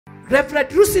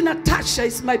Reverend Lucy Natasha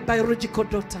is my biological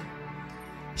daughter.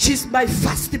 She's my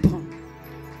firstborn.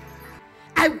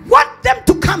 I want them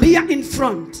to come here in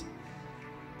front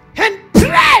and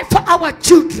pray for our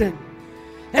children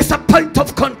as a point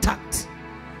of contact.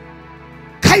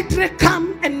 Kindly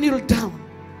come and kneel down.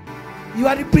 You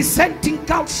are representing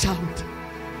God Child.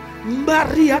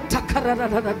 Maria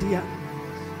Takararadia.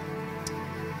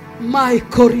 My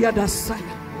Korea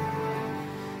Dasaya.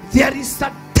 There is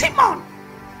a demon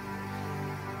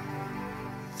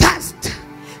that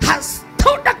has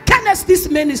stood against this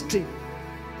ministry,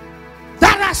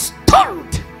 that has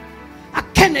stood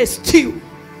against you.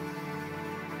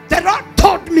 The Lord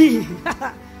told me,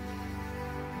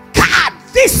 guard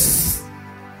this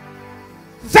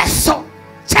vessel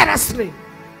jealously.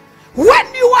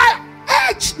 When you are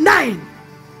age 9,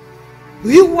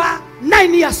 you were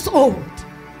 9 years old,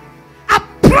 a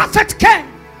prophet came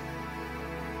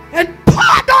and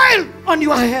poured oil on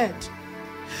your head.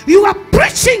 You were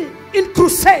preaching in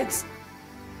crusades,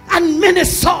 and many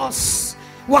souls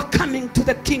were coming to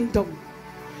the kingdom.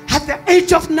 At the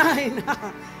age of 9,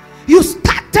 you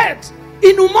started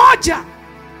in Umoja.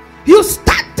 You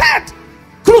started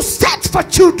crusades for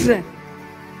children.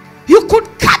 You could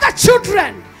gather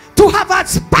children to have a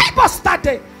Bible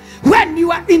study when you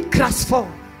were in class 4.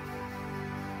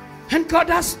 And God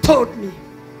has told me,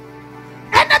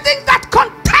 anything that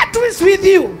contends with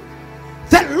you,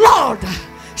 the Lord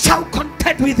shall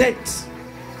contend with it.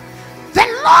 The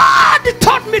Lord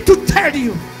told me to tell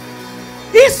you,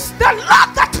 it's the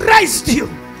Lord that raised you.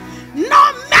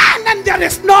 No man, and there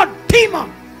is no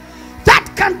demon that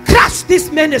can crush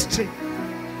this ministry.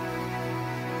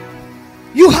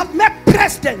 You have met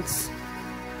presidents,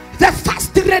 the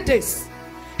first ladies,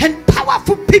 and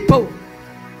powerful people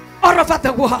all over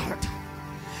the world.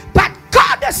 But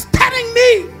God is telling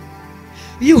me,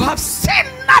 you have seen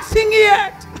nothing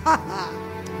yet.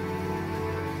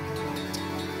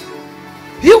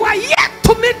 You are yet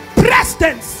to meet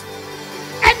presidents,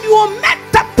 and you will meet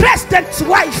the president's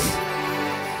wife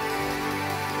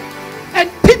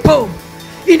and people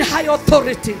in high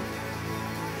authority.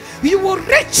 You will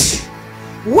reach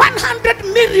 100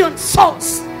 million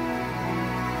souls.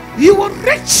 You will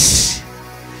reach.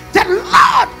 The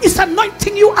Lord is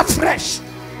anointing you afresh.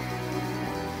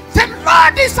 The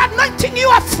Lord is anointing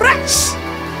you afresh.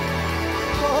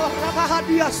 Oh,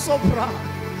 Rabahadia Sobra.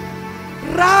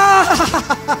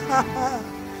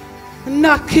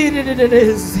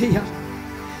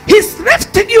 He's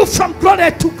lifting you from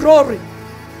glory to glory,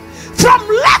 from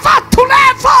level to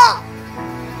level,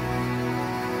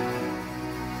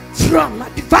 from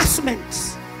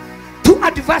advancement to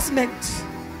advancement.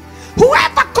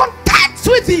 Whoever contends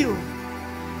with you,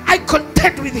 I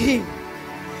contend with him.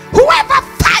 Whoever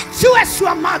fights you as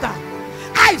your mother,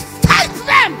 I fight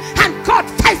them, and God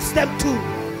fights them too.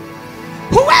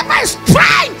 Whoever is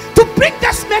trying to bring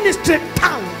this ministry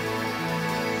down,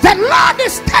 the Lord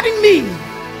is telling me,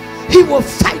 he will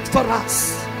fight for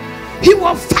us. He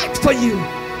will fight for you.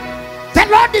 The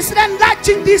Lord is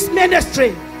enlarging this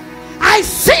ministry. I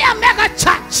see a mega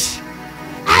church.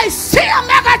 I see a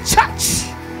mega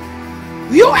church.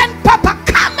 You and Papa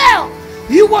Camel,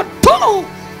 you will do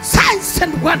signs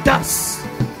and wonders.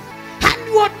 And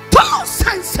you will do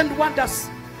signs and wonders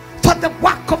for the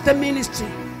work of the ministry.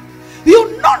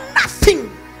 You know nothing.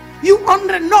 You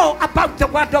only know about the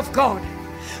word of God.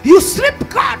 You sleep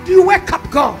God, you wake up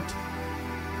God.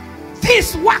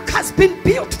 This work has been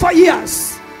built for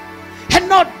years, and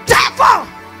no devil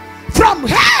from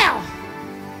hell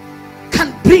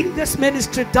can bring this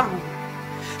ministry down.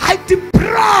 I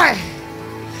deploy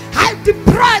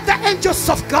the angels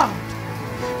of God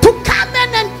to come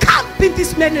in and camp in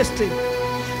this ministry.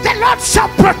 The Lord shall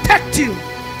protect you.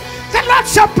 The Lord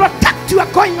shall protect you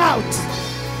going out.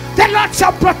 The Lord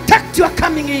shall protect you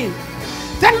coming in.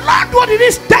 The Lord will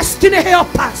release destiny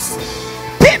helpers,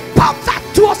 people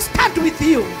that will stand with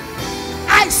you.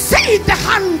 I see the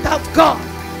hand of God.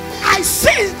 I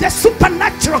see the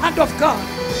supernatural hand of God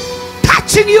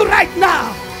touching you right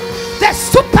now. The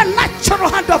supernatural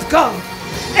hand of God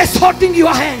is holding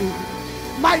your hand.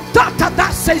 My daughter,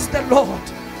 that says the Lord.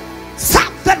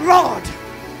 Serve the Lord.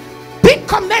 Be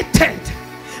committed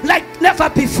like never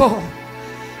before.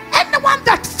 Anyone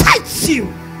that fights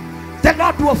you, the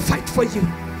Lord will fight for you.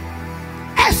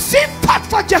 As he fought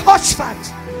for Jehoshaphat,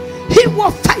 he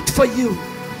will fight for you.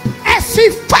 As he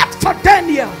fought for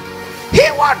Daniel, he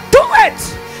will do it.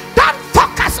 Don't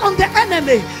focus on the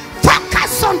enemy.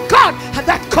 Focus on God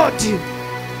that called you.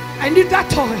 I need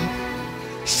that oil.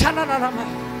 Shalalama.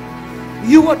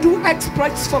 You will do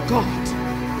exploits for God.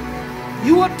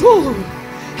 You will do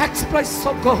exploits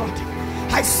for God.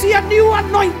 I see a new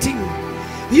anointing.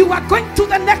 You are going to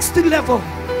the next level,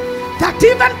 that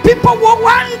even people will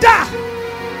wonder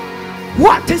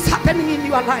what is happening in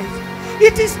your life.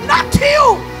 It is not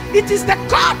you, it is the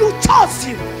God who chose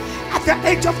you at the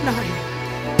age of 9.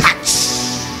 Touch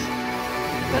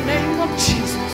the name of Jesus.